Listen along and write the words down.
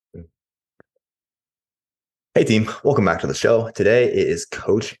Hey team, welcome back to the show. Today it is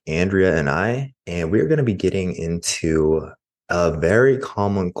Coach Andrea and we are going to be getting into a very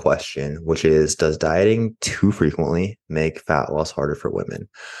common question, which is, does dieting too frequently make fat loss harder for women?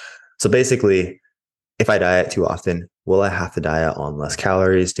 So basically, if I diet too often, will I have to diet on less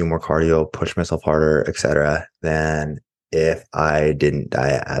calories, do more cardio, push myself harder, etc., than if I didn't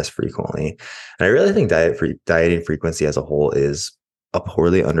diet as frequently? And I really think dieting frequency as a whole is a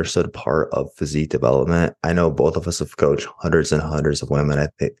poorly understood part of physique development. I know both of us have coached hundreds and hundreds of women. I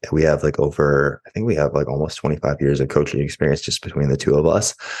think we have like almost 25 years of coaching experience just between the two of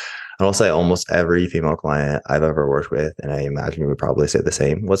us. And I'll say almost every female client I've ever worked with, and I imagine you would probably say the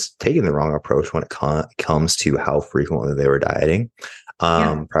same, was taking the wrong approach when it comes to how frequently they were dieting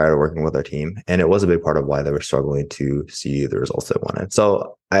Yeah. prior to working with our team. And it was a big part of why they were struggling to see the results they wanted.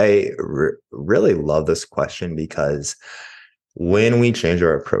 So I really love this question because when we change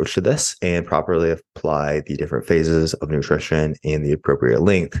our approach to this and properly apply the different phases of nutrition in the appropriate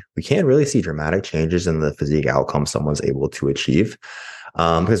length, we can really see dramatic changes in the physique outcome someone's able to achieve.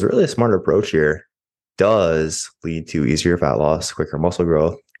 Because really a smarter approach here does lead to easier fat loss, quicker muscle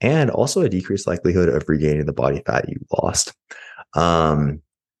growth, and also a decreased likelihood of regaining the body fat you lost. Um,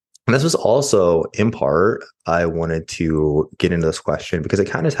 and this was also in part, I wanted to get into this question because it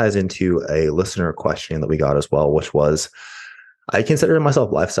kind of ties into a listener question that we got as well, which was, I consider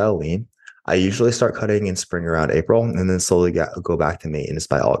myself lifestyle lean. I usually start cutting in spring around April and then slowly go back to maintenance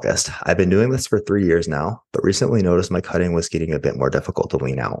by August. I've been doing this for 3 years now, but recently noticed my cutting was getting a bit more difficult to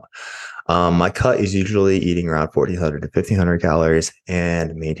lean out. My cut is usually eating around 1,400 to 1,500 calories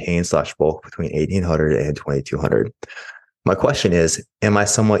and maintain slash bulk between 1,800 and 2,200. My question is, am I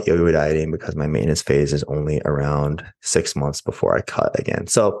somewhat yo-yo dieting because my maintenance phase is only around 6 months before I cut again?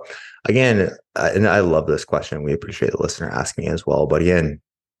 So again, and I love this question. We appreciate the listener asking as well. But again,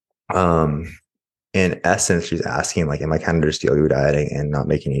 um, in essence, she's asking, like, am I kind of just yo-yo dieting and not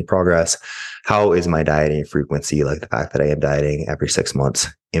making any progress? How is my dieting frequency, like the fact that I am dieting every 6 months,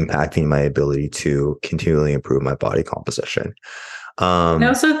 impacting my ability to continually improve my body composition? I Um,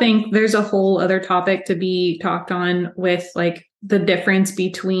 also think there's a whole other topic to be talked on with like the difference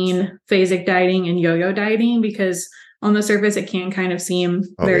between phasic dieting and yo-yo dieting, because on the surface it can kind of seem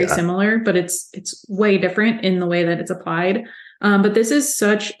oh very yeah, similar, but it's way different in the way that it's applied. But this is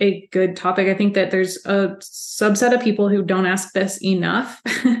such a good topic. I think that there's a subset of people who don't ask this enough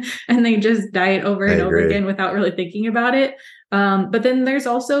and they just diet over I and over agree. again without really thinking about it. But then there's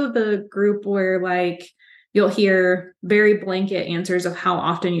also the group where like you'll hear very blanket answers of how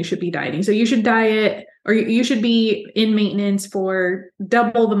often you should be dieting. So you should diet or you should be in maintenance for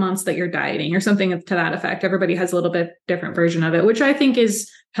double the months that you're dieting or something to that effect. Everybody has a little bit different version of it, which I think is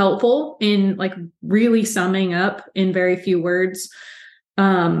helpful in like really summing up in very few words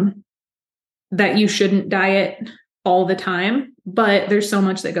um, that you shouldn't diet all the time. But there's so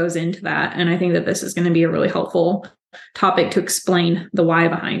much that goes into that. And I think that this is going to be a really helpful topic to explain the why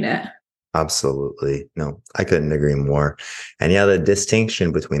behind it. Absolutely. No, I couldn't agree more. And yeah, the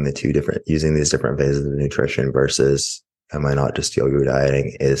distinction between the two different using these different phases of nutrition versus am I not just yo-yo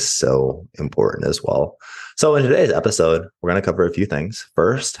dieting is so important as well. So in today's episode, we're going to cover a few things.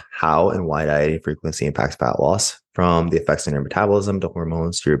 First, how and why dieting frequency impacts fat loss, from the effects on your metabolism to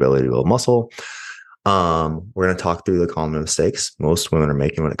hormones to your ability to build muscle. We're going to talk through the common mistakes most women are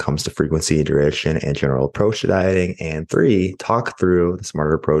making when it comes to frequency, duration, and general approach to dieting. And three, talk through the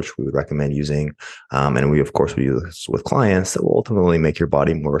smarter approach we would recommend using. And we, of course, we use this with clients that will ultimately make your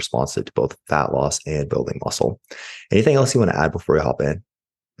body more responsive to both fat loss and building muscle. Anything else you want to add before we hop in?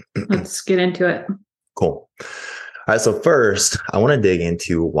 Let's get into it. Cool. All right. So first, I want to dig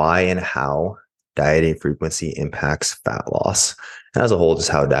into why and how dieting frequency impacts fat loss. And as a whole, just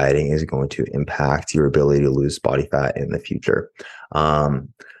how dieting is going to impact your ability to lose body fat in the future. Um,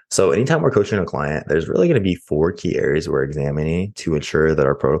 so anytime we're coaching a client, there's really going to be four key areas we're examining to ensure that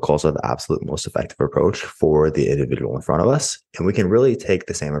our protocols are the absolute most effective approach for the individual in front of us. And we can really take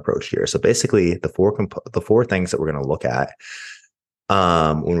the same approach here. So basically, the four things that we're going to look at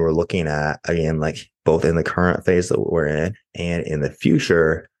when we're looking at, again, like both in the current phase that we're in and in the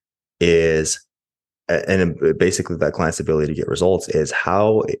future, is and basically that client's ability to get results is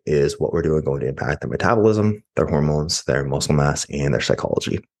how is what we're doing going to impact their metabolism, their hormones, their muscle mass, and their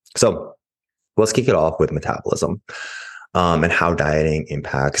psychology. So let's kick it off with metabolism, and how dieting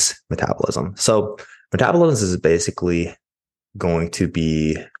impacts metabolism. So metabolism is basically going to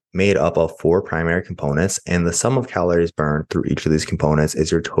be made up of four primary components, and the sum of calories burned through each of these components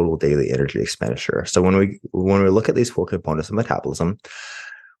is your total daily energy expenditure. So when we look at these four components of metabolism,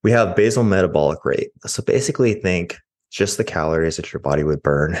 we have basal metabolic rate. So basically think just the calories that your body would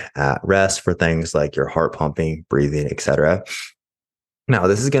burn at rest for things like your heart pumping, breathing, etc. Now,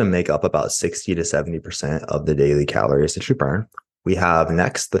 this is going to make up about 60 to 70% of the daily calories that you burn. We have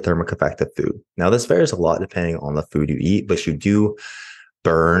next the thermic effect of food. Now, this varies a lot depending on the food you eat, but you do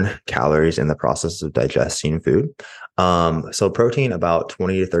burn calories in the process of digesting food. So protein, about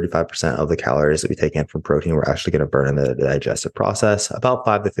 20 to 35% of the calories that we take in from protein, we're actually going to burn in the digestive process, about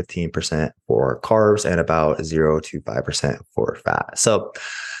 5 to 15% for carbs, and about 0 to 5% for fat. So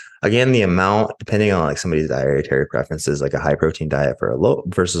again, the amount, depending on like somebody's dietary preferences, like a high protein diet for a low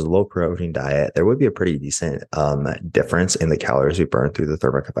versus a low protein diet, there would be a pretty decent difference in the calories we burn through the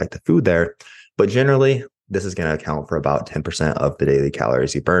thermic effect of food there. But generally, this is going to account for about 10% of the daily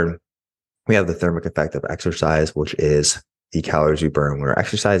calories you burn. We have the thermic effect of exercise, which is the calories you burn when we're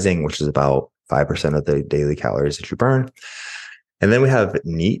exercising, which is about 5% of the daily calories that you burn. And then we have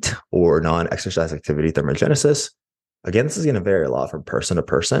NEAT, or non-exercise activity thermogenesis. Again, this is going to vary a lot from person to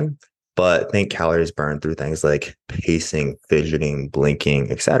person, but think calories burned through things like pacing, fidgeting,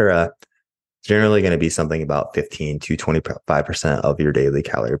 blinking, etc. Generally going to be something about 15 to 25% of your daily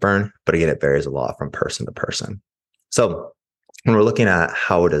calorie burn. But again, it varies a lot from person to person. So when we're looking at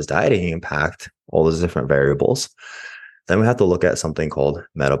how does dieting impact all those different variables, then we have to look at something called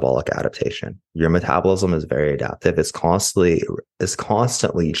metabolic adaptation. Your metabolism is very adaptive. It's constantly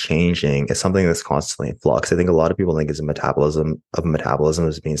changing. It's something that's constantly in flux. I think a lot of people think of metabolism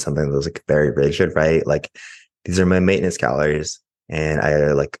as being something that's like very rigid, right? Like these are my maintenance calories. And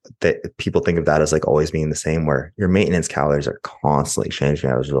I like that people think of that as like always being the same, where your maintenance calories are constantly changing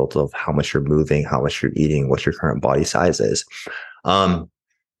as a result of how much you're moving, how much you're eating, what your current body size is. But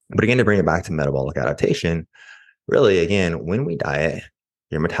again, to bring it back to metabolic adaptation, really, again, when we diet,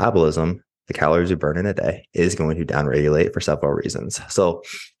 your metabolism, the calories you burn in a day, is going to downregulate for several reasons. So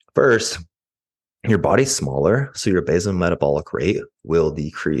first, your body's smaller, so your basal metabolic rate will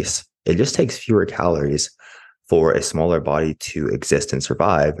decrease. It just takes fewer calories for a smaller body to exist and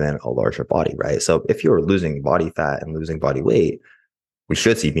survive than a larger body, right? So if you're losing body fat and losing body weight, we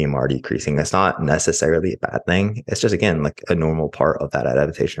should see BMR decreasing. That's not necessarily a bad thing. It's just, again, like a normal part of that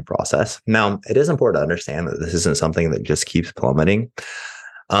adaptation process. Now, it is important to understand that this isn't something that just keeps plummeting.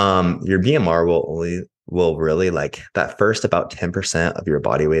 Your BMR will really, like that first about 10% of your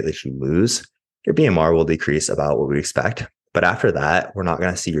body weight that you lose, your BMR will decrease about what we expect. But after that, we're not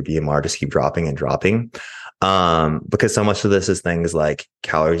going to see your BMR just keep dropping and dropping. Because so much of this is things like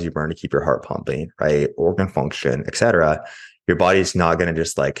calories you burn to keep your heart pumping, right? Organ function, etc. Your body's not going to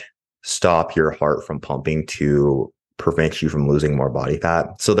just like stop your heart from pumping to prevent you from losing more body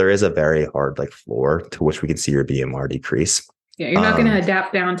fat. So there is a very hard like floor to which we can see your BMR decrease. Yeah, you're not going to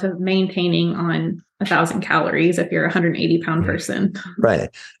adapt down to maintaining on 1,000 calories if you're a 180-pound person. Right.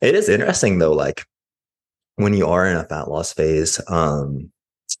 It is interesting though, like when you are in a fat loss phase,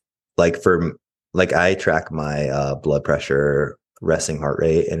 like I track my blood pressure, resting heart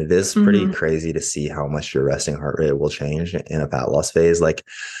rate, and it is pretty crazy to see how much your resting heart rate will change in a fat loss phase. Like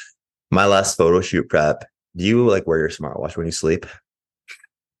my last photo shoot prep, do you like wear your smartwatch when you sleep?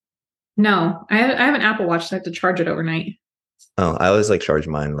 No, I have an Apple Watch, so I have to charge it overnight. Oh, I always like charge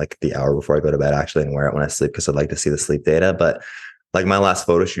mine like the hour before I go to bed actually, and wear it when I sleep because I'd like to see the sleep data. But like my last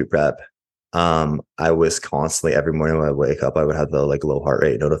photo shoot prep, I was constantly every morning when I wake up, I would have the like low heart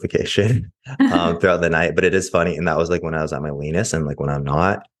rate notification throughout the night. But it is funny. And that was like when I was at my leanest, and like when I'm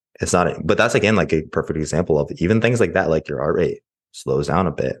not, it's not, but that's again like a perfect example of even things like that, like your heart rate slows down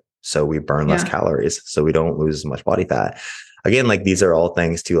a bit. So we burn less calories. So we don't lose as much body fat. Again, like these are all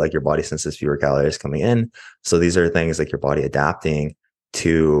things too, like your body senses fewer calories coming in. So these are things like your body adapting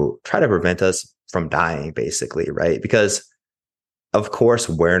to try to prevent us from dying, basically, right? Because of course,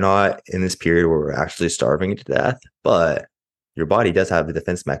 we're not in this period where we're actually starving to death, but your body does have the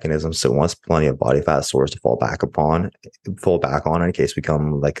defense mechanism. So it wants plenty of body fat stores to fall back on in case we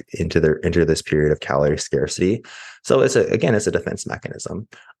come like into this period of calorie scarcity. So it's a defense mechanism.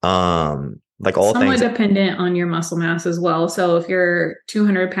 Like all somewhat things dependent on your muscle mass as well. So if you're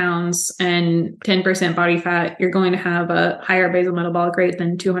 200 pounds and 10% body fat, you're going to have a higher basal metabolic rate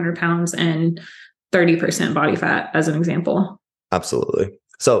than 200 pounds and 30% body fat, as an example. Absolutely.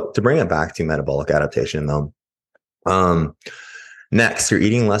 So to bring it back to metabolic adaptation though, next, you're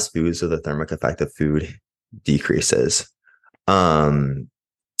eating less food, so the thermic effect of food decreases.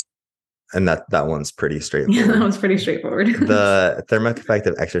 And that one's pretty straightforward. Yeah, that was pretty straightforward. The thermic effect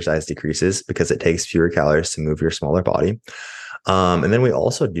of exercise decreases because it takes fewer calories to move your smaller body. And then we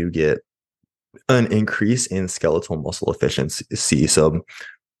also do get an increase in skeletal muscle efficiency. So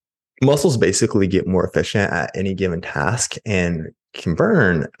muscles basically get more efficient at any given task and can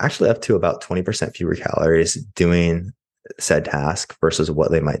burn actually up to about 20% fewer calories doing said task versus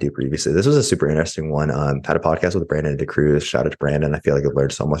what they might do previously. This was a super interesting one. Had a podcast with Brandon DeCruz. Shout out to Brandon. I feel like I've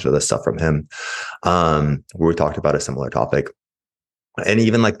learned so much of this stuff from him. Where we talked about a similar topic. And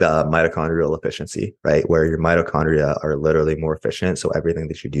even like the mitochondrial efficiency, right? Where your mitochondria are literally more efficient. So everything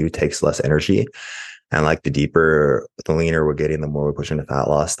that you do takes less energy. And like the leaner we're getting, the more we push into fat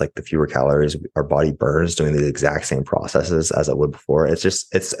loss, like the fewer calories our body burns doing the exact same processes as it would before.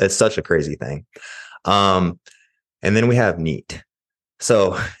 It's such a crazy thing. And then we have NEAT.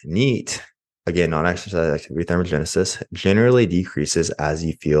 So NEAT, again, non-exercise activity thermogenesis, generally decreases as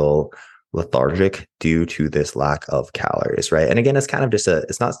you feel lethargic due to this lack of calories, right? And again, it's kind of just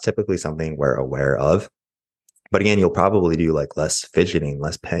it's not typically something we're aware of. But again, you'll probably do like less fidgeting,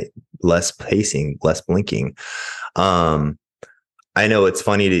 less pacing, less blinking. I know it's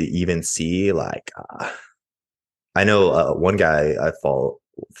funny to even see like, I know one guy I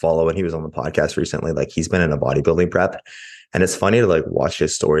follow and he was on the podcast recently, like he's been in a bodybuilding prep. And it's funny to like watch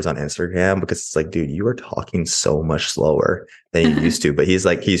his stories on Instagram because it's like, dude, you are talking so much slower than you used to. But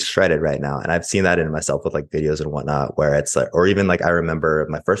he's shredded right now. And I've seen that in myself with like videos and whatnot, where it's like, or even like I remember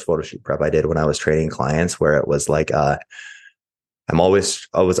my first photo shoot prep I did when I was training clients, where it was like when I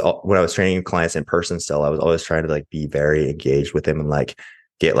was training clients in person still, I was always trying to like be very engaged with them and like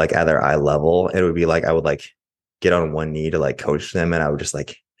get like at their eye level. And it would be like I would like get on one knee to like coach them, and I would just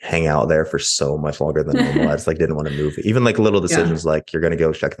like hang out there for so much longer than normal. I just like didn't want to move. Even like little decisions, like you're going to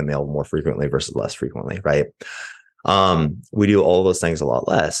go check the mail more frequently versus less frequently, right? We do all those things a lot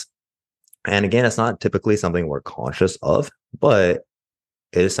less. And again, it's not typically something we're conscious of, but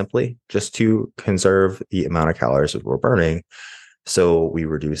it is simply just to conserve the amount of calories that we're burning. So we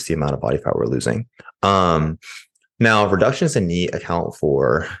reduce the amount of body fat we're losing. Now, reductions in NEAT account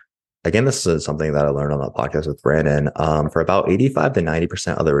for, again, this is something that I learned on that podcast with Brandon. For about 85 to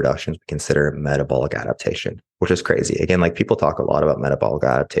 90% of the reductions, we consider metabolic adaptation, which is crazy. Again, like people talk a lot about metabolic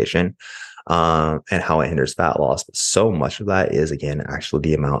adaptation and how it hinders fat loss. But so much of that is, again, actually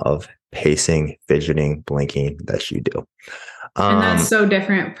the amount of pacing, fidgeting, blinking that you do. And that's so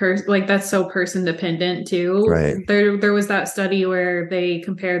different. That's so person dependent too. Right. There was that study where they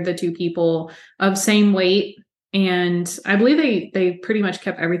compared the two people of same weight. And I believe they pretty much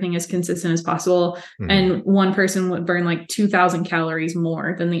kept everything as consistent as possible. Mm-hmm. And one person would burn like 2,000 calories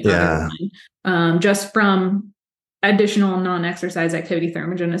more than the other one, just from additional non-exercise activity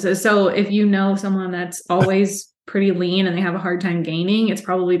thermogenesis. So if you know someone that's always pretty lean and they have a hard time gaining, it's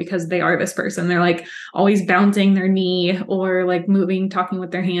probably because they are this person. They're like always bouncing their knee or like moving, talking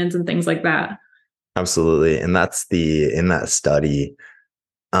with their hands and things like that. Absolutely. And that's in that study,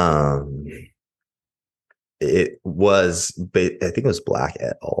 it was, I think it was Black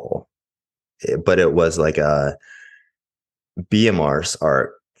et al. But it was like BMRs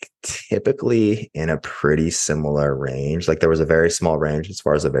are typically in a pretty similar range. Like there was a very small range as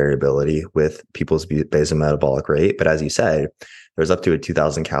far as the variability with people's basal metabolic rate. But as you said, there's up to a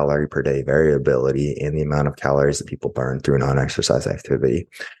 2,000 calorie per day variability in the amount of calories that people burn through non-exercise activity.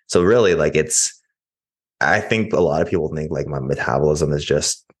 So really like I think a lot of people think like my metabolism is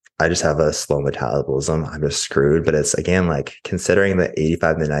I just have a slow metabolism. I'm just screwed. But it's again, like considering that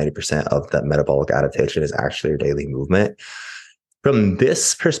 85 to 90% of that metabolic adaptation is actually your daily movement. From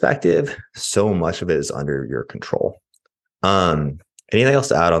this perspective, so much of it is under your control. Anything else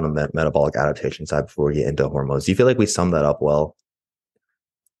to add on the metabolic adaptation side before we get into hormones? Do you feel like we summed that up well?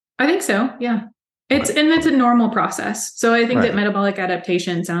 I think so. Yeah. It's a normal process. So I think that metabolic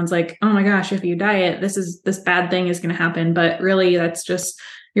adaptation sounds like, oh my gosh, if you diet, this bad thing is going to happen. But really that's just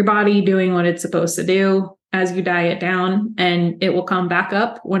your body doing what it's supposed to do as you diet down, and it will come back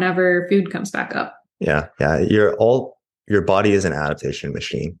up whenever food comes back up. Yeah. Your body is an adaptation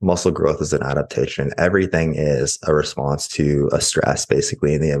machine. Muscle growth is an adaptation. Everything is a response to a stress,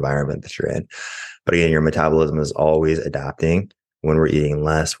 basically, in the environment that you're in. But again, your metabolism is always adapting. When we're eating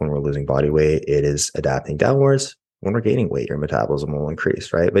less, when we're losing body weight, it is adapting downwards. When we're gaining weight, your metabolism will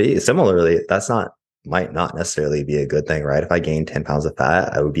increase, right? But similarly, might not necessarily be a good thing, right? If I gained 10 pounds of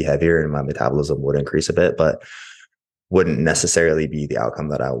fat, I would be heavier and my metabolism would increase a bit, but wouldn't necessarily be the outcome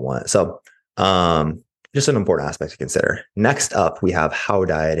that I want. So, just an important aspect to consider. Next up, we have how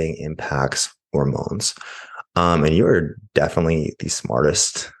dieting impacts hormones. And you're definitely the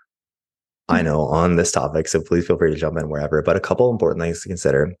smartest I know on this topic, so please feel free to jump in wherever. But a couple important things to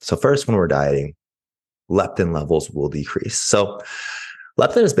consider. So first, when we're dieting, leptin levels will decrease. So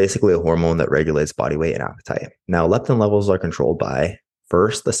leptin is basically a hormone that regulates body weight and appetite. Now, leptin levels are controlled by,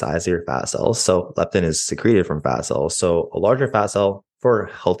 first, the size of your fat cells. So leptin is secreted from fat cells. So a larger fat cell for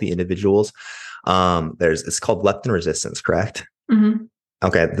healthy individuals, it's called leptin resistance, correct? Mm-hmm.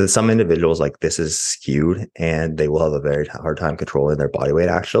 Okay, some individuals like this is skewed and they will have a very hard time controlling their body weight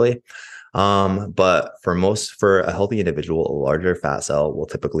actually. But for a healthy individual, a larger fat cell will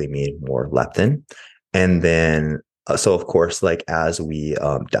typically mean more leptin. And then, so of course, like as we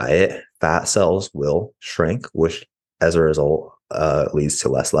diet, fat cells will shrink, which as a result leads to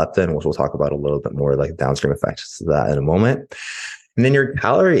less leptin, which we'll talk about a little bit more like downstream effects of that in a moment. And then your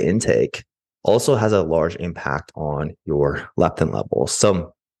calorie intake also has a large impact on your leptin levels.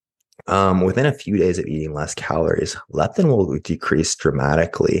 So within a few days of eating less calories, leptin will decrease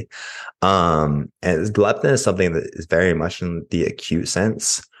dramatically. And leptin is something that is very much in the acute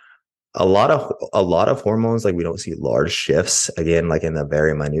sense. A lot of hormones, like we don't see large shifts again, like in a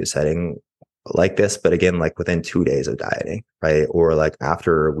very minute setting like this, but again, like within 2 days of dieting, right? Or like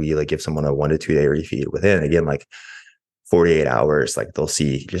after we like give someone a 1 to 2 day refeed, within again like 48 hours, like they'll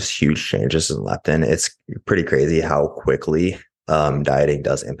see just huge changes in leptin. It's pretty crazy how quickly dieting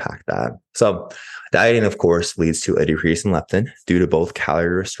does impact that. So dieting, of course, leads to a decrease in leptin due to both calorie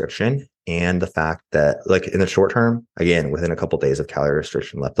restriction and the fact that like in the short term, again, within a couple of days of calorie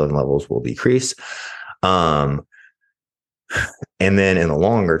restriction, leptin levels will decrease. And then in the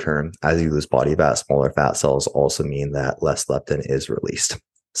longer term, as you lose body fat, smaller fat cells also mean that less leptin is released.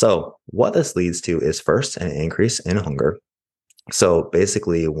 So what this leads to is first an increase in hunger. So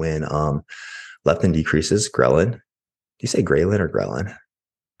basically when leptin decreases, ghrelin, do you say ghrelin or ghrelin?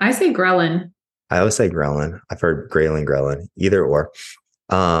 I say ghrelin. I always say ghrelin. I've heard ghrelin, either or,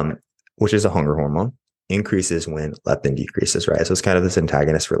 which is a hunger hormone, increases when leptin decreases, right? So it's kind of this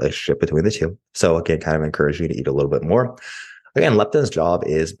antagonist relationship between the two. So again, kind of encourage you to eat a little bit more. Again, leptin's job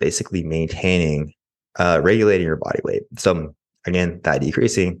is basically regulating your body weight. So again, that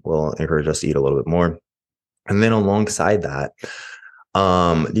decreasing will encourage us to eat a little bit more. And then alongside that,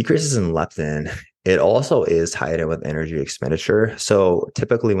 decreases in leptin, it also is tied in with energy expenditure. So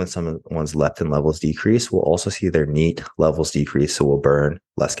typically when someone's leptin levels decrease, we'll also see their NEAT levels decrease. So we'll burn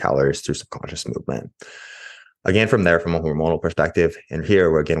less calories through subconscious movement. Again, from a hormonal perspective, and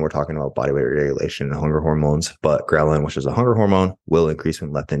here we're talking about body weight regulation and hunger hormones, but ghrelin, which is a hunger hormone, will increase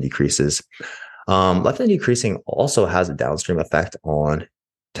when leptin decreases. Leptin decreasing also has a downstream effect on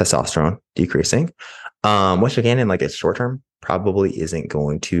testosterone decreasing, which again, in like its short term, probably isn't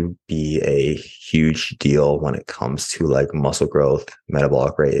going to be a huge deal when it comes to like muscle growth,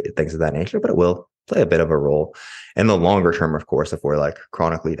 metabolic rate, things of that nature, but it will play a bit of a role. In the longer term, of course, if we're like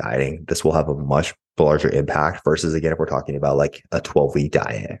chronically dieting, this will have a much larger impact versus again, if we're talking about like a 12-week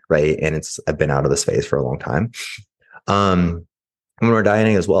diet, right? And I've been out of this phase for a long time. When we're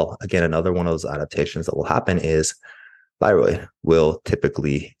dieting as well, again, another one of those adaptations that will happen is thyroid will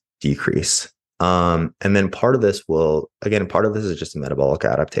typically decrease. And then part of this is just a metabolic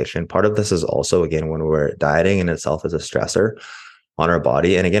adaptation. Part of this is also, again, when we're dieting in itself is a stressor on our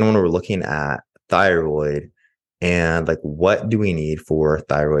body. And again, when we're looking at thyroid and like, what do we need for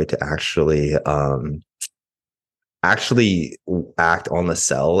thyroid to actually act on the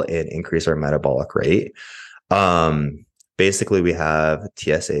cell and increase our metabolic rate? Basically we have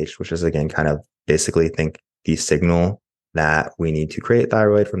TSH, which is again, kind of basically think the signal that we need to create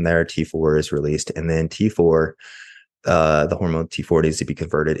thyroid. From there, T4 is released. And then T4, the hormone T4 needs to be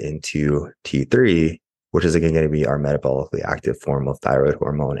converted into T3, which is again going to be our metabolically active form of thyroid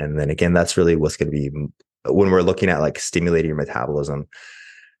hormone. And then again, that's really what's going to be, when we're looking at like stimulating your metabolism,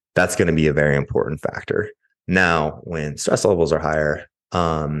 that's going to be a very important factor. Now, when stress levels are higher,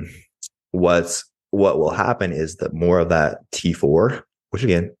 what will happen is that more of that T4, which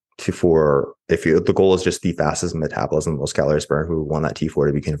again, T4, the goal is just the fastest metabolism, most calories burned, we want that T4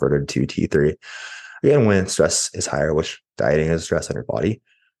 to be converted to T3. Again, when stress is higher, which dieting is stress on your body,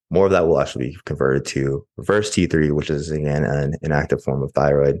 more of that will actually be converted to reverse T3, which is again an inactive form of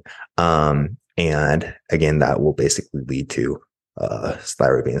thyroid. And again, that will basically lead to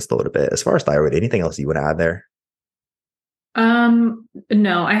thyroid being slowed a bit. As far as thyroid, anything else you want to add there?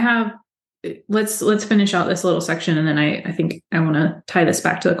 No, I have. Let's finish out this little section, and then I think I want to tie this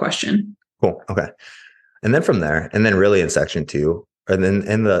back to the question. Cool. Okay. And then from there, and then really in section 2, and then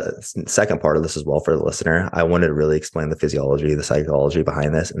in the second part of this as well for the listener, I wanted to really explain the physiology, the psychology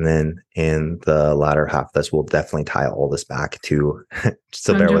behind this. And then in the latter half of this, we'll definitely tie all this back to,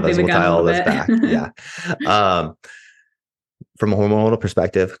 so bear with us, we'll tie all this back. Yeah. From a hormonal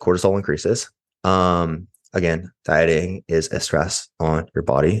perspective, cortisol increases. Again, dieting is a stress on your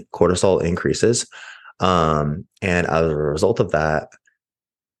body. Cortisol increases. And as a result of that,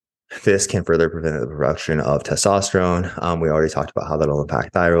 this can further prevent the production of testosterone. We already talked about how that will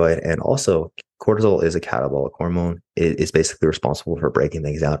impact thyroid. And also, cortisol is a catabolic hormone. It is basically responsible for breaking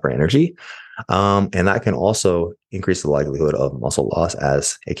things down for energy. And that can also increase the likelihood of muscle loss,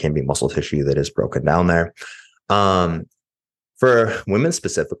 as it can be muscle tissue that is broken down there. For women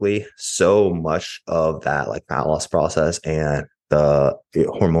specifically, so much of that like fat loss process and the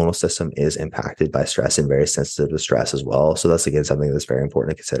hormonal system is impacted by stress and very sensitive to stress as well. So that's, again, something that's very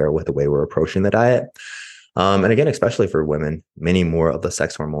important to consider with the way we're approaching the diet. And again, especially for women, many more of the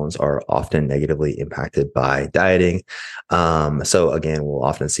sex hormones are often negatively impacted by dieting. So again, we'll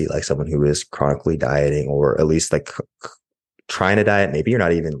often see like someone who is chronically dieting, or at least like trying to diet. Maybe you're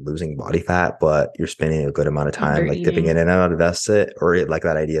not even losing body fat, but you're spending a good amount of time like dipping in and out of deficit, or like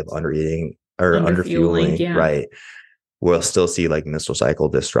that idea of undereating or underfueling, yeah. right? We'll still see like menstrual cycle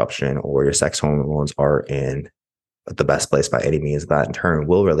disruption, or your sex hormones are in the best place by any means. That in turn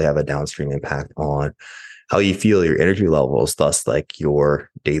will really have a downstream impact on how you feel, your energy levels, thus like your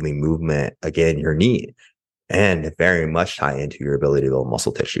daily movement, again, your need, and very much tie into your ability to build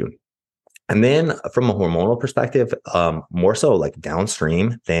muscle tissue. And then from a hormonal perspective, more so like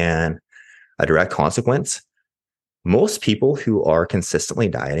downstream than a direct consequence, most people who are consistently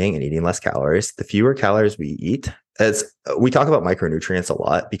dieting and eating less calories, the fewer calories we eat, as we talk about micronutrients a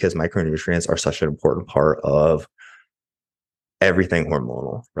lot, because micronutrients are such an important part of everything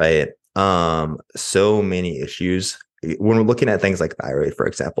hormonal, right? So many issues when we're looking at things like thyroid, for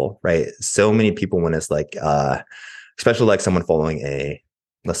example, right? So many people, when it's like, especially like someone following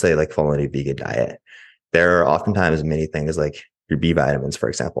let's say like following a vegan diet, there are oftentimes many things like your B vitamins, for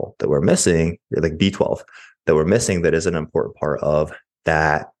example, that we're missing, like B12 that we're missing, that is an important part of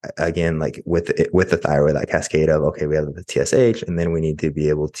that. Again, like with the thyroid, that cascade of, okay, we have the TSH, and then we need to be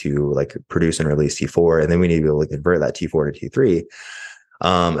able to like produce and release T4, and then we need to be able to convert that T4 to T3.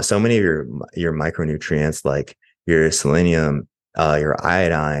 So many of your micronutrients, like your selenium, your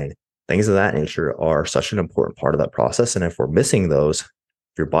iodine, things of that nature, are such an important part of that process. And if we're missing those,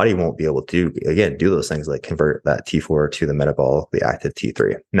 your body won't be able to, again, do those things like convert that T4 to the metabolically active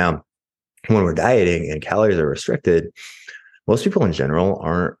T3. Now, when we're dieting and calories are restricted, most people in general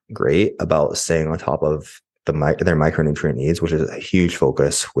aren't great about staying on top of their micronutrient needs, which is a huge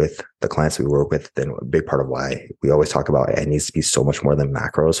focus with the clients we work with. Then a big part of why we always talk about it needs to be so much more than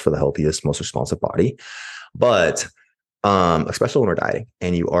macros for the healthiest, most responsive body. But especially when we're dieting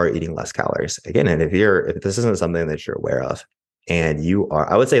and you are eating less calories, again, and if this isn't something that you're aware of, and you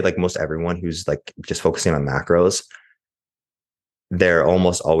are, I would say like most everyone who's like just focusing on macros, they're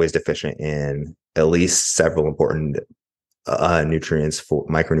almost always deficient in at least several important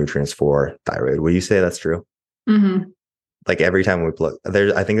micronutrients for thyroid. Would you say that's true? Mm-hmm. Like every time we plug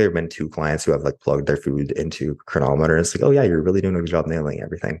there, I think there have been 2 clients who have like plugged their food into Chronometer, and it's like, oh yeah, you're really doing a good job nailing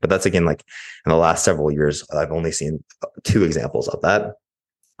everything. But that's, again, like in the last several years, I've only seen 2 examples of that.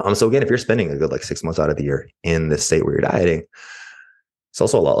 So again, if you're spending a good like 6 months out of the year in this state where you're dieting, it's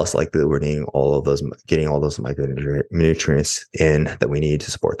also a lot less likely that we're getting all those micronutrients in that we need to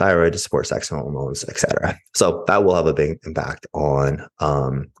support thyroid, to support sex hormones, etc. So that will have a big impact on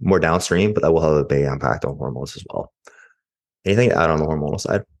more downstream, but that will have a big impact on hormones as well. Anything to add on the hormonal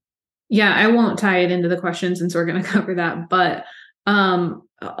side? Yeah, I won't tie it into the question since we're going to cover that. But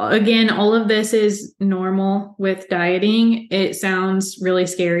again, all of this is normal with dieting. It sounds really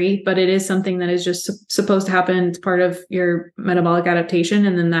scary, but it is something that is just supposed to happen. It's part of your metabolic adaptation.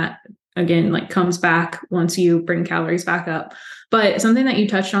 And then that, again, like comes back once you bring calories back up. But something that you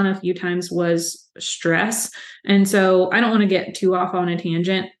touched on a few times was stress. And so I don't want to get too off on a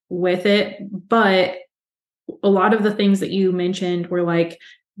tangent with it, but a lot of the things that you mentioned were like,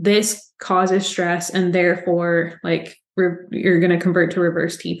 this causes stress, and therefore like you're going to convert to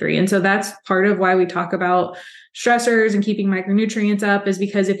reverse T3. And so that's part of why we talk about stressors and keeping micronutrients up, is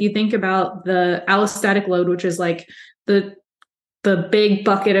because if you think about the allostatic load, which is like the big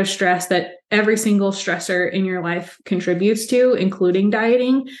bucket of stress that every single stressor in your life contributes to, including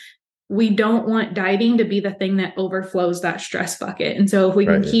dieting, we don't want dieting to be the thing that overflows that stress bucket. And so if we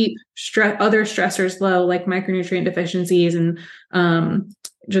can keep other stressors low, like micronutrient deficiencies and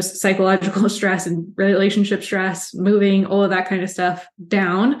just psychological stress and relationship stress, moving, all of that kind of stuff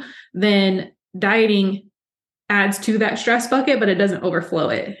down, then dieting adds to that stress bucket, but it doesn't overflow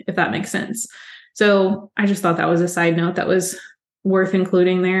it, if that makes sense. So I just thought that was a side note that was worth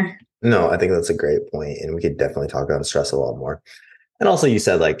including there. No, I think that's a great point, and we could definitely talk about stress a lot more. And also, you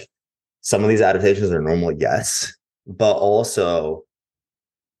said like some of these adaptations are normal, yes, but also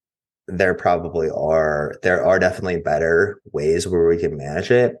there are definitely better ways where we can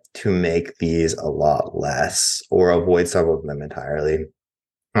manage it to make these a lot less, or avoid some of them entirely.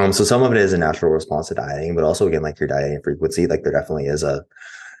 So some of it is a natural response to dieting, but also, again, like your dieting frequency, like there definitely is a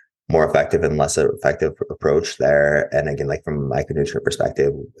more effective and less effective approach there. And again, like from a micronutrient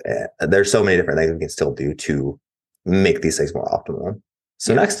perspective, there's so many different things we can still do to make these things more optimal.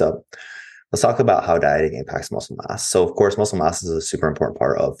 So next up, let's talk about how dieting impacts muscle mass. So of course, muscle mass is a super important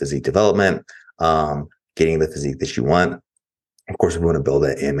part of physique development, getting the physique that you want. Of course, we want to build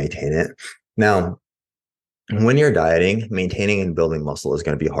it and maintain it. Now, when you're dieting, maintaining and building muscle is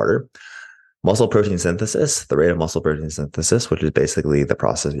going to be harder. Muscle protein synthesis, the rate of muscle protein synthesis, which is basically the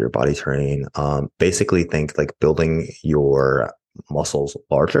process of your body turning, basically think like building your muscles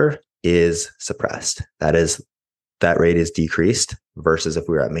larger, is suppressed. That rate is decreased versus if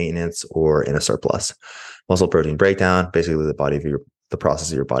we were at maintenance or in a surplus. Muscle protein breakdown, basically the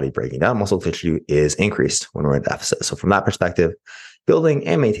process of your body breaking down muscle tissue, is increased when we're in deficit. So from that perspective, building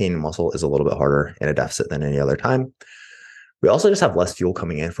and maintaining muscle is a little bit harder in a deficit than any other time. We also just have less fuel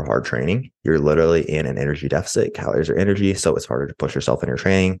coming in for hard training. You're literally in an energy deficit. Calories are energy, so it's harder to push yourself in your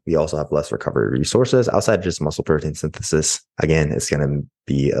training. We also have less recovery resources outside of just muscle protein synthesis. Again, it's going to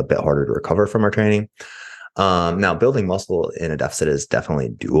be a bit harder to recover from our training. Now, building muscle in a deficit is definitely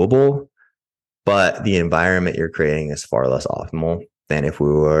doable, but the environment you're creating is far less optimal than if we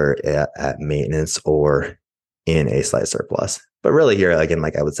were at maintenance or in a slight surplus. But really here, again,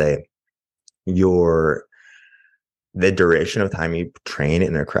 like I would say, the duration of time you train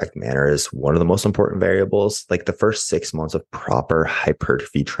in a correct manner is one of the most important variables. Like the first 6 months of proper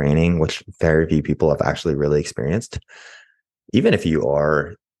hypertrophy training, which very few people have actually really experienced, even if you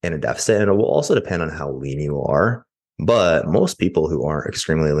are in a deficit, and it will also depend on how lean you are. But most people who aren't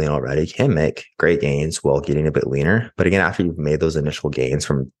extremely lean already can make great gains while getting a bit leaner. But again, after you've made those initial gains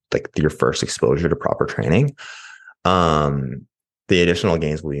from like your first exposure to proper training, the additional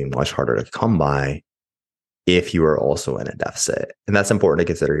gains will be much harder to come by if you are also in a deficit. And that's important to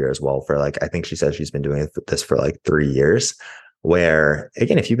consider here as well. For like, I think she said she's been doing this for like 3 years, where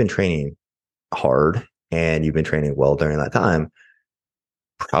again, if you've been training hard and you've been training well during that time,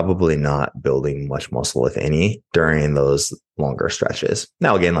 probably not building much muscle, if any, during those longer stretches.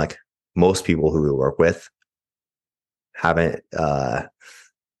 Now, again, like most people who we work with haven't,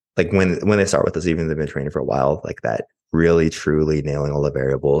 like when they start with us, even if they've been training for a while, like that really truly nailing all the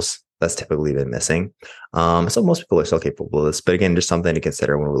variables, that's typically been missing. So most people are still capable of this, but again, just something to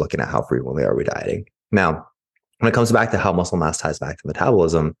consider when we're looking at how frequently are we dieting. Now, when it comes back to how muscle mass ties back to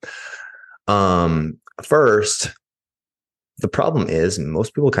metabolism, first, the problem is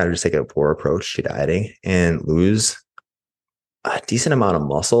most people kind of just take a poor approach to dieting and lose a decent amount of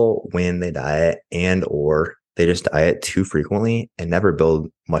muscle when they diet, and or they just diet too frequently and never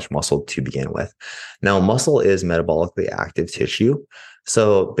build much muscle to begin with. Now, muscle is metabolically active tissue.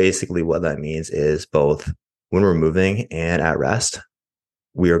 So basically what that means is both when we're moving and at rest,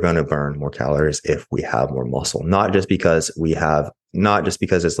 we are going to burn more calories if we have more muscle, not just because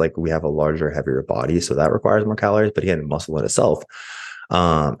it's like we have a larger, heavier body, so that requires more calories, but again, muscle in itself,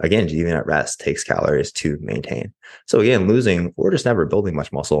 again, even at rest, takes calories to maintain. So again, losing or just never building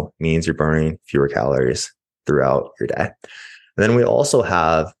much muscle means you're burning fewer calories throughout your day. And then we also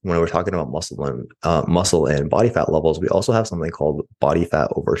have, when we're talking about muscle and body fat levels, we also have something called body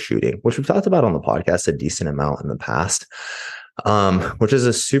fat overshooting, which we've talked about on the podcast a decent amount in the past. Which is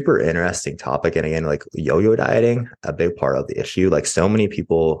a super interesting topic. And again, like yo-yo dieting, a big part of the issue. Like so many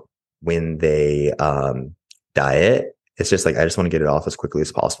people, when they diet, it's just like, I just want to get it off as quickly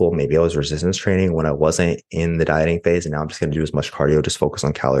as possible. Maybe I was resistance training when I wasn't in the dieting phase, and now I'm just going to do as much cardio, just focus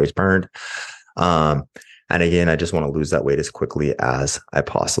on calories burned. And again, I just want to lose that weight as quickly as I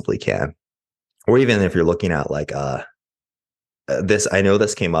possibly can. Or even if you're looking at like this, I know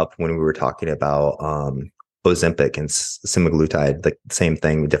this came up when we were talking about Ozempic and semaglutide, like the same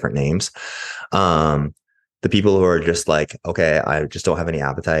thing with different names. The people who are just like, okay, I just don't have any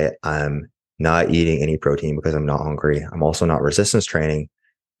appetite. I'm not eating any protein because I'm not hungry. I'm also not resistance training.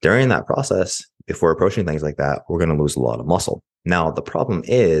 During that process, if we're approaching things like that, we're going to lose a lot of muscle. Now, the problem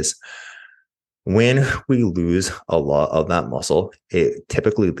is when we lose a lot of that muscle, it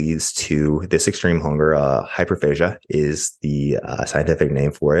typically leads to this extreme hunger. Hyperphagia is the scientific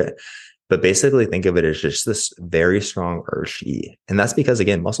name for it. But basically think of it as just this very strong urge to eat. And that's because,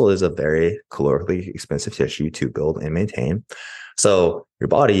 again, muscle is a very calorically expensive tissue to build and maintain. So your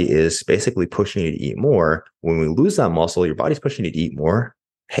body is basically pushing you to eat more. When we lose that muscle, your body's pushing you to eat more.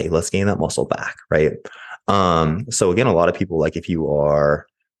 Hey, let's gain that muscle back, right? So again, a lot of people, like if you,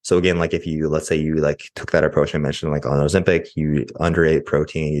 let's say you like took that approach I mentioned, like on Ozempic, you underate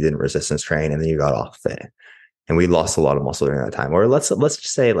protein, you didn't resistance train, and then you got off it. And we lost a lot of muscle during that time. Or let's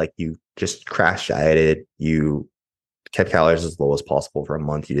just say like you just crash dieted, you kept calories as low as possible for a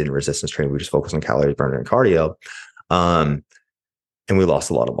month, you didn't resistance train, we just focused on calories burned and cardio. And and we lost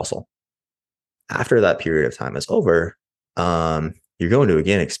a lot of muscle. After that period of time is over, you're going to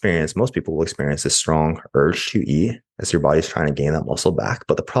again experience, most people will experience this strong urge to eat as your body's trying to gain that muscle back.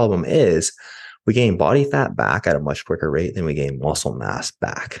 But the problem is we gain body fat back at a much quicker rate than we gain muscle mass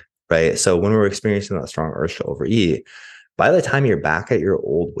back, right? So when we're experiencing that strong urge to overeat, by the time you're back at your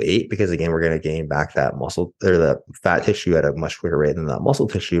old weight, because again, we're going to gain back that muscle or the fat tissue at a much quicker rate than that muscle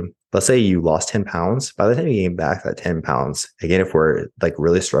tissue. Let's say you lost 10 pounds. By the time you gain back that 10 pounds, again, if we're like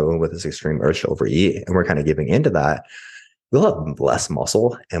really struggling with this extreme urge to overeat and we're kind of giving into that, you'll have less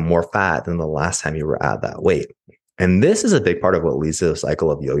muscle and more fat than the last time you were at that weight. And this is a big part of what leads to the cycle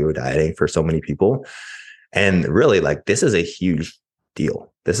of yo-yo dieting for so many people. And really, like, this is a huge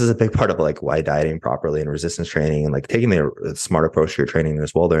deal. This is a big part of like why dieting properly and resistance training and like taking the smart approach to your training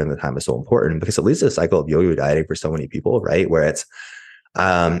as well during the time is so important, because it leads to a cycle of yo-yo dieting for so many people, right? Where it's,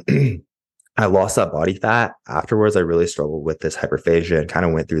 I lost that body fat. Afterwards, I really struggled with this hyperphagia and kind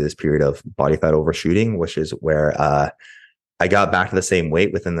of went through this period of body fat overshooting, which is where I got back to the same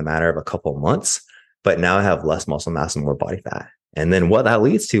weight within the matter of a couple of months, but now I have less muscle mass and more body fat. And then what that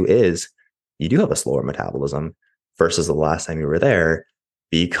leads to is you do have a slower metabolism versus the last time you were there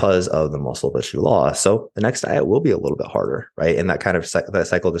because of the muscle that you lost. So the next diet will be a little bit harder, right? And that kind of that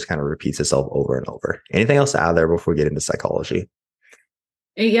cycle just kind of repeats itself over and over. Anything else to add there before we get into psychology?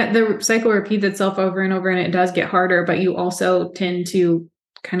 Yeah, the cycle repeats itself over and over, and it does get harder, but you also tend to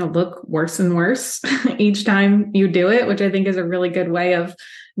kind of look worse and worse each time you do it, which I think is a really good way of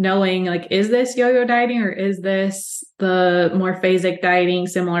knowing, like, is this yo-yo dieting or is this the more phasic dieting,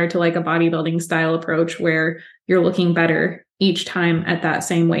 similar to like a bodybuilding style approach where you're looking better each time at that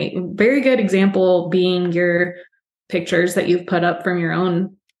same weight. Very good example being your pictures that you've put up from your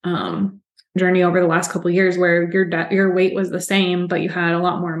own journey over the last couple of years, where your weight was the same, but you had a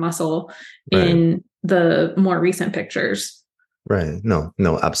lot more muscle in the more recent pictures. Right. No,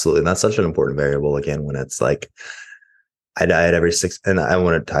 absolutely. That's such an important variable. Again, when it's like, I diet every 6, and I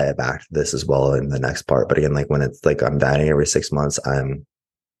want to tie it back to this as well in the next part. But again, like when it's like I'm dieting every 6 months, again,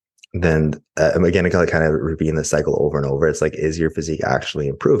 kind of repeating the cycle over and over. It's like, is your physique actually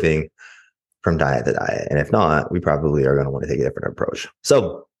improving from diet to diet? And if not, we probably are going to want to take a different approach.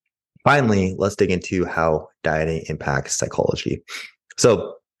 So finally, let's dig into how dieting impacts psychology.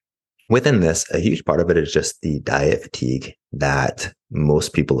 So within this, a huge part of it is just the diet fatigue that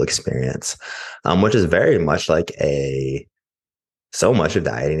most people experience, which is very much like so much of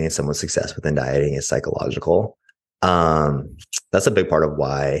dieting and someone's success within dieting is psychological. That's a big part of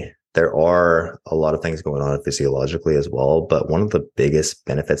why there are a lot of things going on physiologically as well. But one of the biggest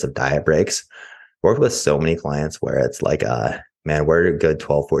benefits of diet breaks, worked with so many clients where it's like, man, we're a good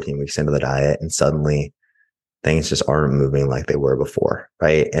 12, 14 weeks into the diet and suddenly things just aren't moving like they were before,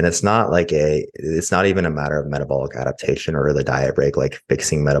 right? And it's not even a matter of metabolic adaptation or the diet break, like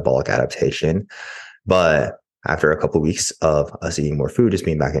fixing metabolic adaptation. But after a couple of weeks of us eating more food, just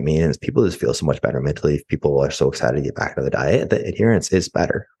being back at maintenance, people just feel so much better mentally. People are so excited to get back to the diet. The adherence is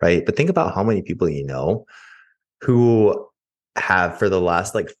better, right? But think about how many people you know who have for the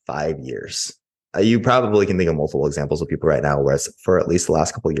last like 5 years. You probably can think of multiple examples of people right now where it's for at least the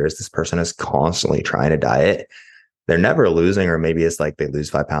last couple of years, this person is constantly trying to diet. They're never losing, or maybe it's like they lose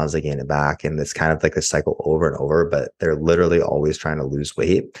 5 pounds, they gain it back. And it's kind of like a cycle over and over, but they're literally always trying to lose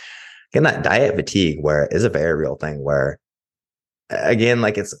weight. Again, that diet fatigue where is a very real thing where, again,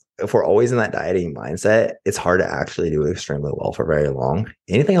 like if we're always in that dieting mindset, it's hard to actually do it extremely well for very long.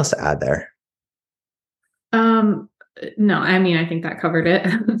 Anything else to add there? No, I mean, I think that covered it.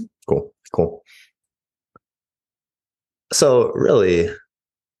 Cool. So really,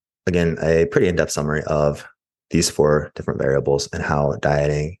 again, a pretty in-depth summary of these 4 different variables and how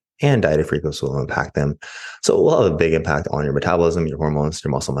dieting and diet frequency will impact them. So it will have a big impact on your metabolism, your hormones,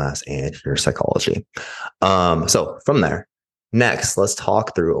 your muscle mass, and your psychology. So from there, next, let's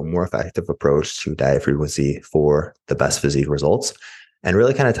talk through a more effective approach to diet frequency for the best physique results and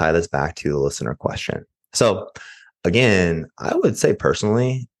really kind of tie this back to the listener question. So again, I would say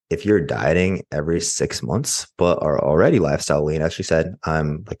personally, if you're dieting every 6 months, but are already lifestyle lean, as she said,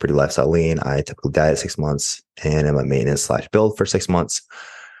 I'm like pretty lifestyle lean. I typically diet 6 months and I'm at maintenance/build for 6 months.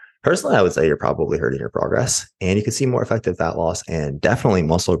 Personally, I would say you're probably hurting your progress, and you can see more effective fat loss and definitely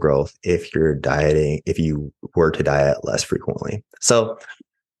muscle growth if you were to diet less frequently. So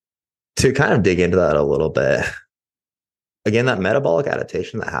to kind of dig into that a little bit, again, that metabolic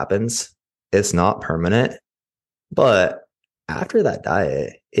adaptation that happens, it's not permanent, but after that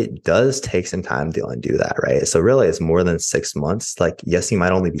diet, it does take some time to undo that, right? So really it's more than 6 months. Like, yes, you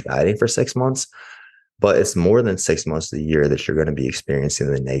might only be dieting for 6 months, but it's more than 6 months of the year that you're going to be experiencing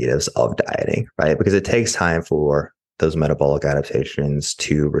the negatives of dieting, right? Because it takes time for those metabolic adaptations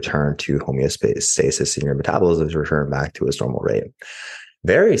to return to homeostasis in your metabolism to return back to its normal rate.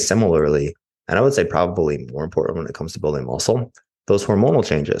 Very similarly, and I would say probably more important when it comes to building muscle, those hormonal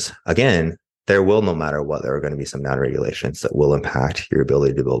changes. Again, there will, no matter what, there are going to be some downregulations that will impact your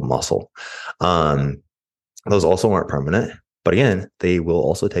ability to build muscle. Those also aren't permanent, but again, they will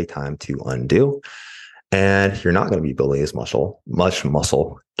also take time to undo. And you're not going to be building as much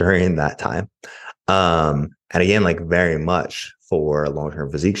muscle during that time. And again, like very much for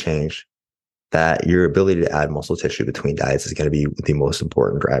long-term physique change, that your ability to add muscle tissue between diets is going to be the most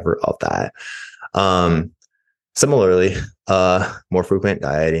important driver of that. Similarly, more frequent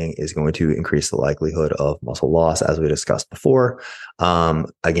dieting is going to increase the likelihood of muscle loss, as we discussed before.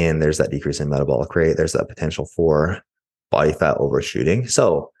 Again, there's that decrease in metabolic rate. There's that potential for body fat overshooting.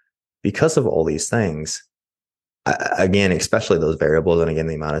 So because of all these things, again, especially those variables, and again,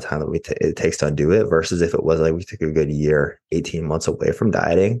 the amount of time that it takes to undo it versus if it was like we took a good year, 18 months away from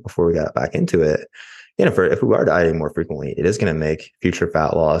dieting before we got back into it, if we are dieting more frequently, it is going to make future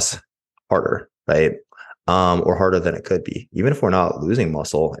fat loss harder, right? Or harder than it could be. Even if we're not losing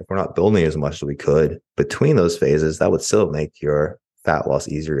muscle, if we're not building as much as we could between those phases, that would still make your fat loss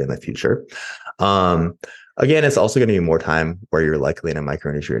easier in the future. Again, it's also going to be more time where you're likely in a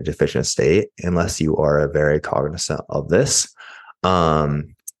micronutrient deficient state, unless you are very cognizant of this.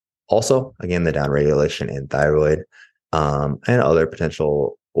 Also, again, the downregulation in thyroid and other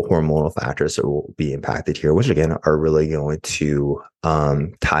potential hormonal factors that will be impacted here, which again are really going to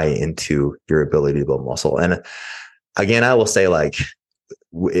tie into your ability to build muscle. And again, I will say, like,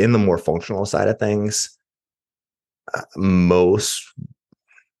 in the more functional side of things, most,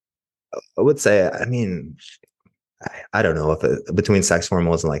 I would say, I mean, I don't know if between sex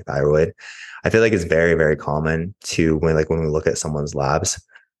hormones and like thyroid, I feel like it's very, very common to when we look at someone's labs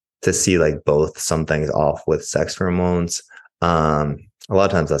to see like both some things off with sex hormones. A lot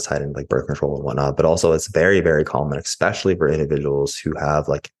of times that's tied in like birth control and whatnot, but also it's very, very common, especially for individuals who have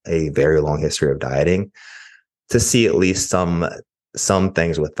like a very long history of dieting, to see at least some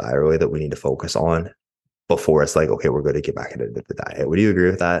things with thyroid that we need to focus on before it's like, okay, we're going to get back into the diet. Would you agree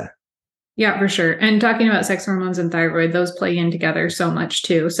with that? Yeah, for sure. And talking about sex hormones and thyroid, those play in together so much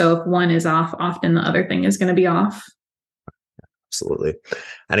too. So if one is off, often the other thing is going to be off. Absolutely.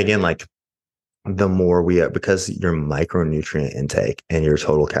 And again, like the more because your micronutrient intake and your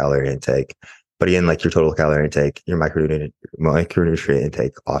total calorie intake, but again, like your total calorie intake, your micronutrient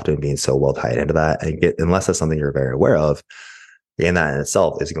intake often being so well tied into that, and unless that's something you're very aware of, and that in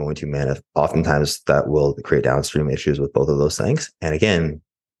itself is going to oftentimes that will create downstream issues with both of those things. And again,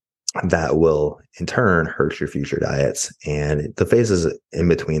 that will in turn hurt your future diets and the phases in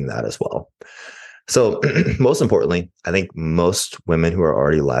between that as well. So most importantly, I think most women who are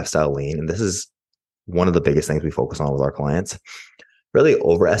already lifestyle lean, and this is one of the biggest things we focus on with our clients, really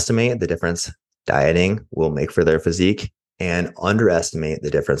overestimate the difference dieting will make for their physique and underestimate the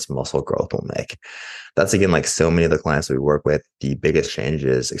difference muscle growth will make. That's again, like so many of the clients we work with, the biggest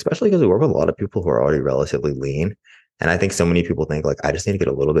changes, especially because we work with a lot of people who are already relatively lean. And I think so many people think like, I just need to get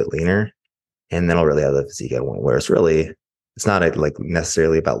a little bit leaner and then I'll really have the physique I want. Whereas really, it's not like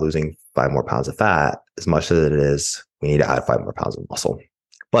necessarily about losing 5 more pounds of fat as much as it is we need to add 5 more pounds of muscle.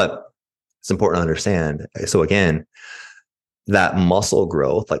 But it's important to understand. So again, that muscle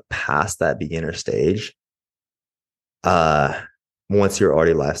growth, like past that beginner stage, once you're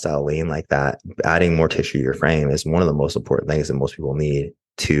already lifestyle lean like that, adding more tissue to your frame is one of the most important things that most people need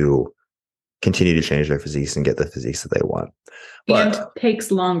to continue to change their physiques and get the physiques that they want. And takes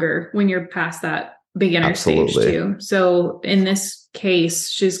longer when you're past that beginner stage too. So in this case,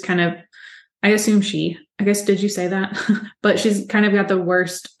 she's kind of, I guess, did you say that? But she's kind of got the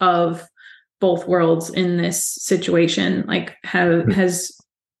worst of both worlds in this situation, like has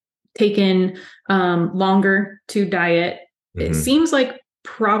taken longer to diet. It seems like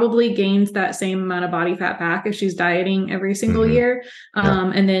probably gains that same amount of body fat back if she's dieting every single year,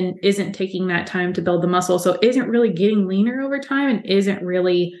 and then isn't taking that time to build the muscle. So isn't really getting leaner over time and isn't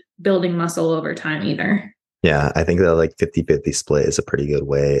really building muscle over time either. Yeah, I think that like 50-50 split is a pretty good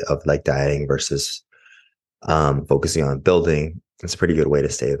way of like dieting versus focusing on building. It's a pretty good way to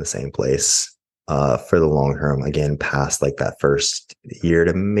stay in the same place for the long term, again, past like that first year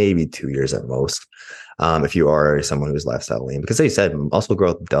to maybe 2 years at most. If you are someone who's lifestyle lean, because as you said, muscle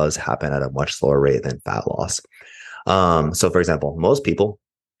growth does happen at a much slower rate than fat loss. So for example, most people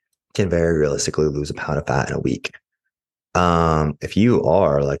can very realistically lose a pound of fat in a week. If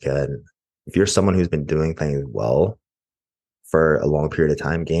you're someone who's been doing things well for a long period of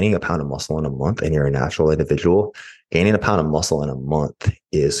time, gaining a pound of muscle in a month and you're a natural individual gaining a pound of muscle in a month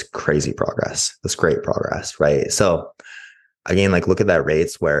is crazy progress. That's great progress, right? So again, like look at that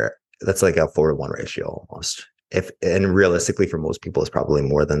rates where that's like a 4-to-1 ratio almost. And realistically for most people, it's probably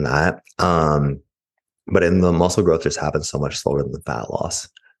more than that. But in the muscle growth just happens so much slower than the fat loss.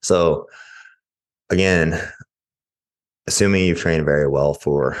 So again, assuming you've trained very well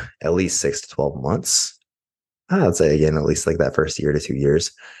for at least 6 to 12 months, I'd say again, at least like that first year to 2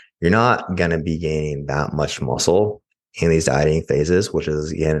 years, you're not going to be gaining that much muscle in these dieting phases, which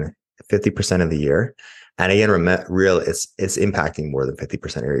is again, 50% of the year. And again, it's impacting more than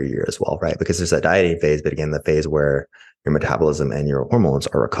 50% of your year as well, right? Because there's that dieting phase, but again, the phase where your metabolism and your hormones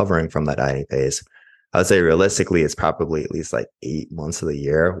are recovering from that dieting phase. I would say realistically, it's probably at least like 8 months of the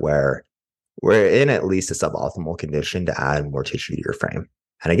year where we're in at least a suboptimal condition to add more tissue to your frame.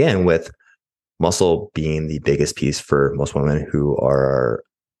 And again, with muscle being the biggest piece for most women who are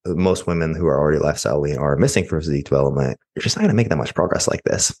already lifestyle lean or missing for physique development, you're just not going to make that much progress like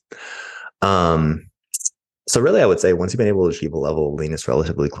this. So really, I would say once you've been able to achieve a level of leanness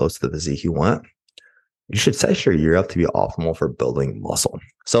relatively close to the physique you want, you should set your year up to be optimal for building muscle.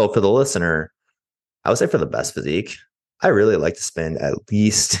 So for the listener, I would say for the best physique, I really like to spend at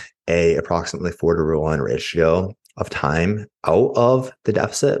least a approximately 4-to-1 ratio of time out of the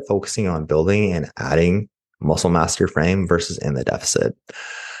deficit, focusing on building and adding muscle mass to your frame versus in the deficit.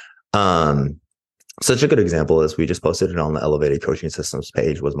 Such a good example is we just posted it on the Elevated Coaching Systems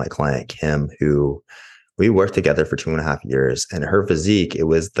page was my client, Kim, who we worked together for 2.5 years, and her physique, it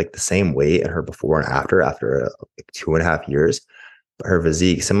was like the same weight in her before and after like 2.5 years. But her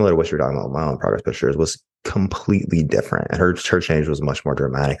physique, similar to what you're talking about with my own progress pictures, was completely different. And her change was much more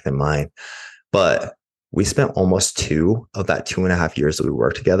dramatic than mine. But we spent almost 2 of that 2.5 years that we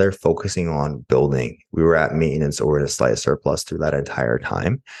worked together focusing on building. We were at maintenance or in a slight surplus through that entire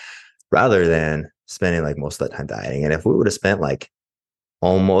time, rather than spending like most of that time dieting. And if we would have spent like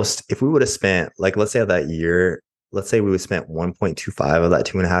let's say of that year, let's say we would spent 1.25 of that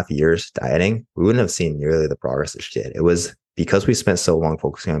 2.5 years dieting, we wouldn't have seen nearly the progress that she did. It was because we spent so long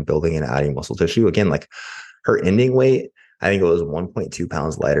focusing on building and adding muscle tissue. Again, like her ending weight, I think it was 1.2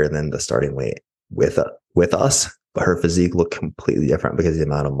 pounds lighter than the starting weight with us, but her physique looked completely different because of the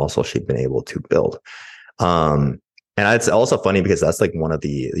amount of muscle she'd been able to build. And it's also funny because that's like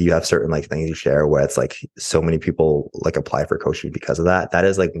you have certain like things you share where it's like so many people like apply for coaching because of that. That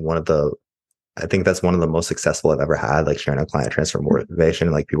is like I think that's one of the most successful I've ever had, like sharing a client transfer motivation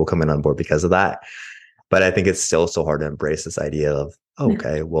and like people coming on board because of that. But I think it's still so hard to embrace this idea of,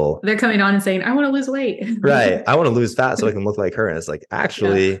 okay, well, they're coming on and saying, I want to lose weight. Right. I want to lose fat so I can look like her. And it's like,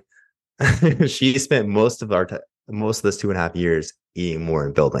 actually, she spent most of this 2.5 years eating more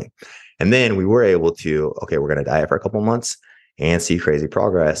and building. And then we were able to, okay, we're going to diet for a couple of months and see crazy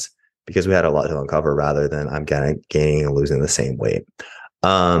progress because we had a lot to uncover rather than I'm kind of gaining and losing the same weight.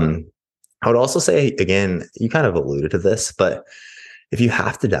 I would also say, again, you kind of alluded to this, but if you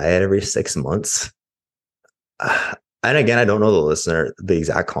have to diet every 6 months, and again, I don't know the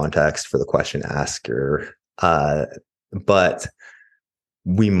exact context for the question asker, but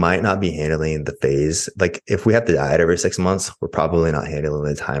we might not be handling the phase. Like if we have to diet every 6 months, we're probably not handling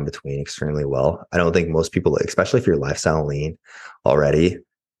the time between extremely well. I don't think most people, especially if you're lifestyle lean already,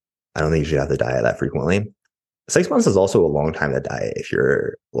 I don't think you should have to diet that frequently. 6 months is also a long time to diet if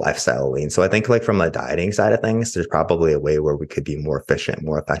you're lifestyle lean. So I think like from the dieting side of things, there's probably a way where we could be more efficient,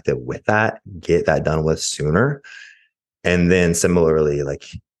 more effective with that, get that done with sooner. And then similarly, like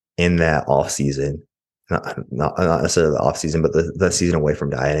in that off season, not necessarily the off season, but the season away from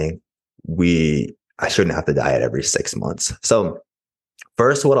dieting, I shouldn't have to diet every 6 months. So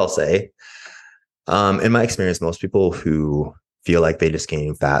first, what I'll say, in my experience, most people who feel like they just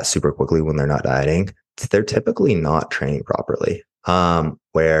gain fat super quickly when they're not dieting, they're typically not training properly.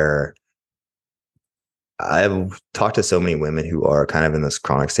 Where I've talked to so many women who are kind of in this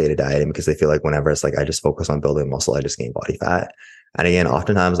chronic state of dieting because they feel like whenever it's like, I just focus on building muscle, I just gain body fat. And again,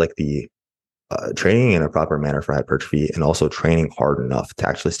 oftentimes like the training in a proper manner for hypertrophy and also training hard enough to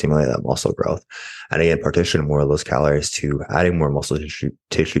actually stimulate that muscle growth. And again, partition more of those calories to adding more muscle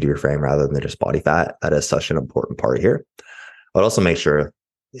tissue to your frame rather than just body fat. That is such an important part here. But also make sure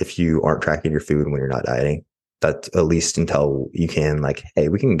if you aren't tracking your food when you're not dieting, that at least until you can like, hey,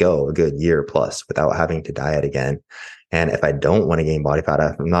 we can go a good year plus without having to diet again. And if I don't want to gain body fat,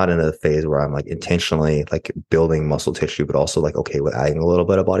 I'm not in a phase where I'm like intentionally like building muscle tissue, but also like, okay, with adding a little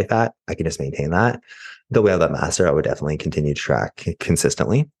bit of body fat, I can just maintain that. Until we have that master, I would definitely continue to track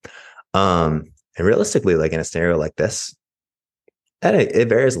consistently. And realistically, like in a scenario like this, and it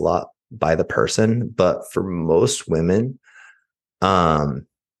varies a lot by the person, but for most women,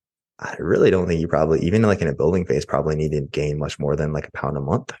 I really don't think you probably, even like in a building phase, probably need to gain much more than like a pound a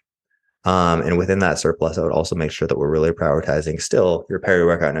month. And within that surplus, I would also make sure that we're really prioritizing still your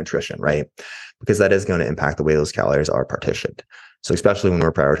peri-workout nutrition, right? Because that is going to impact the way those calories are partitioned. So especially when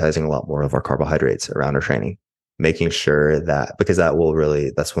we're prioritizing a lot more of our carbohydrates around our training, making sure that, because that will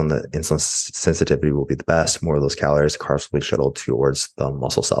really, that's when the insulin sensitivity will be the best. More of those calories, carbs will be shuttled towards the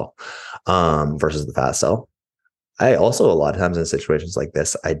muscle cell versus the fat cell. I also, a lot of times in situations like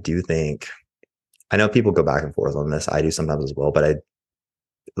this, I do think, I know people go back and forth on this. I do sometimes as well, but I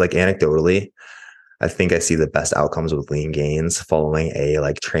like anecdotally, I think I see the best outcomes with lean gains following a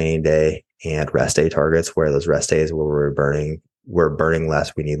like training day and rest day targets, where those rest days where we're burning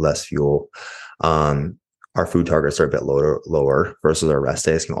less, we need less fuel. Our food targets are a bit lower versus our rest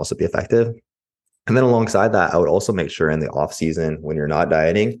days can also be effective. And then alongside that, I would also make sure in the off season when you're not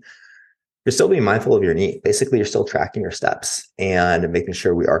dieting, you're still being mindful of your NEAT. Basically, you're still tracking your steps and making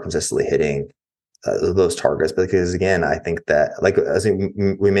sure we are consistently hitting those targets. Because again, I think that, like as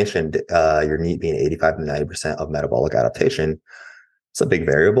we mentioned, your NEAT being 85 to 90% of metabolic adaptation, it's a big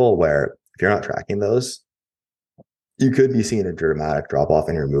variable where if you're not tracking those, you could be seeing a dramatic drop off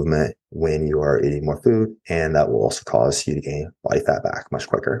in your movement when you are eating more food. And that will also cause you to gain body fat back much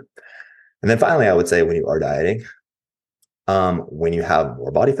quicker. And then finally, I would say when you are dieting, when you have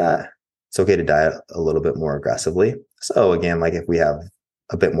more body fat, it's okay to diet a little bit more aggressively. So again, like if we have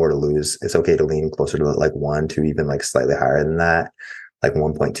a bit more to lose, it's okay to lean closer to like 1 to even like slightly higher than that, like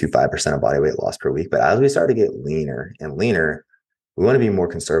 1.25% of body weight loss per week. But as we start to get leaner and leaner, we want to be more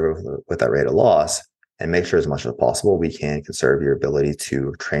conservative with that rate of loss and make sure as much as possible we can conserve your ability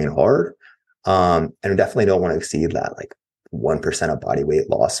to train hard. And we definitely don't want to exceed that like 1% of body weight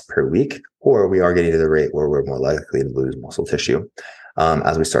loss per week, or we are getting to the rate where we're more likely to lose muscle tissue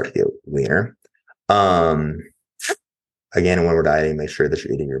as we start to get leaner. Again, when we're dieting, make sure that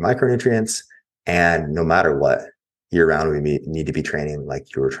you're eating your micronutrients. And no matter what, year round, we need to be training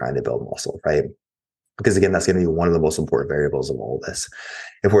like you were trying to build muscle, right? Because again, that's going to be one of the most important variables of all of this.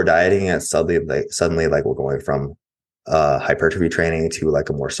 If we're dieting and suddenly like we're going from hypertrophy training to like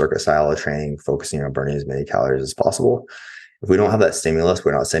a more circuit style of training, focusing on burning as many calories as possible. If we don't have that stimulus,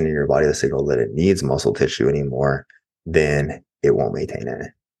 we're not sending your body the signal that it needs muscle tissue anymore, then it won't maintain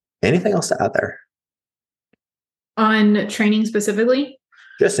it. Anything else to add there? On training specifically?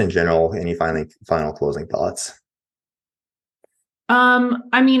 Just in general, any final closing thoughts?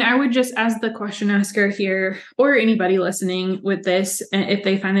 I mean, I would just, as the question asker here, or anybody listening with this, if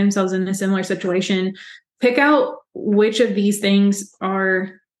they find themselves in a similar situation, pick out which of these things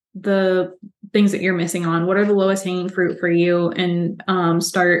are the things that you're missing on. What are the lowest hanging fruit for you? And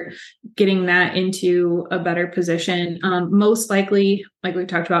start getting that into a better position. Most likely, like we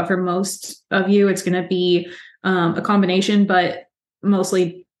talked about, for most of you, it's going to be a combination, but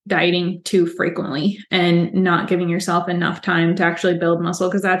mostly dieting too frequently and not giving yourself enough time to actually build muscle,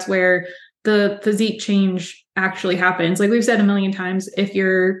 because that's where the physique change actually happens. Like we've said a million times, if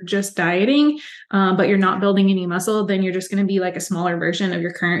you're just dieting, but you're not building any muscle, then you're just going to be like a smaller version of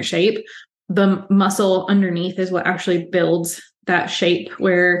your current shape. The muscle underneath is what actually builds that shape,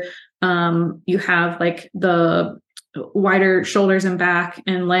 where you have like the wider shoulders and back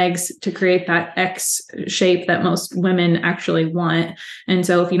and legs to create that X shape that most women actually want. And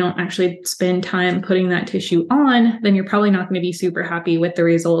so if you don't actually spend time putting that tissue on, then you're probably not going to be super happy with the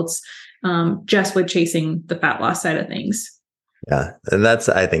results, just with chasing the fat loss side of things. Yeah. And that's,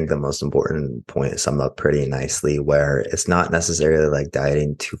 I think, the most important point summed up pretty nicely, where it's not necessarily like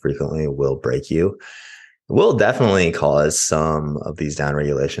dieting too frequently will break you. Will definitely cause some of these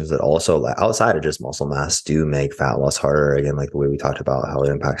downregulations that also, outside of just muscle mass, do make fat loss harder. Again, like the way we talked about how it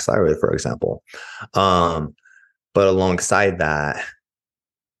impacts thyroid, for example. But alongside that,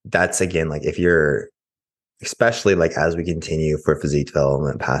 that's again, like if you're, especially like as we continue for physique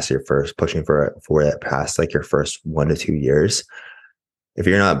development past your first, pushing for it past like your first 1 to 2 years, if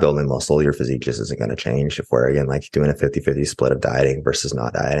you're not building muscle, your physique just isn't going to change if we're, again, like doing a 50-50 split of dieting versus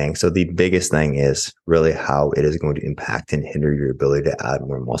not dieting. So the biggest thing is really how it is going to impact and hinder your ability to add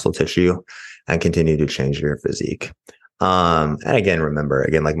more muscle tissue and continue to change your physique. And again, remember,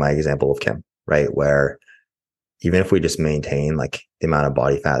 again, like my example of Kim, right? Where even if we just maintain like the amount of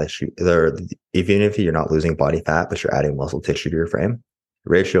body fat that even if you're not losing body fat, but you're adding muscle tissue to your frame, the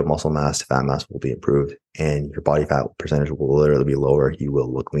ratio of muscle mass to fat mass will be improved and your body fat percentage will literally be lower. You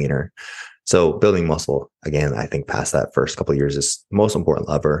will look leaner. So building muscle, again, I think past that first couple of years is the most important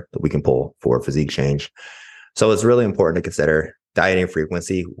lever that we can pull for physique change. So it's really important to consider dieting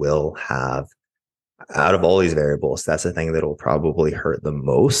frequency will have, out of all these variables, that's the thing that will probably hurt the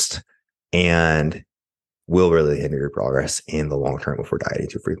most. And will really hinder your progress in the long term if we're dieting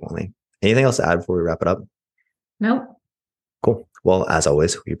too frequently. Anything else to add before we wrap it up? Nope. Cool. Well, as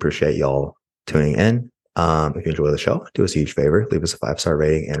always, we appreciate y'all tuning in. If you enjoy the show, do us a huge favor, leave us a 5-star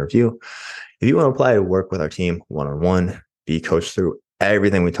rating and review. If you want to apply to work with our team one-on-one, be coached through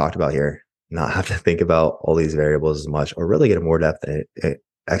everything we talked about here, not have to think about all these variables as much, or really get a more depth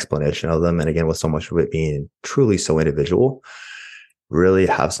explanation of them. And again, with so much of it being truly so individual, really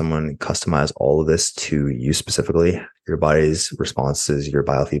have someone customize all of this to you specifically, your body's responses, your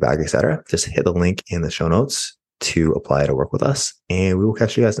biofeedback, etc. Just hit the link in the show notes to apply to work with us. And we will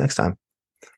catch you guys next time.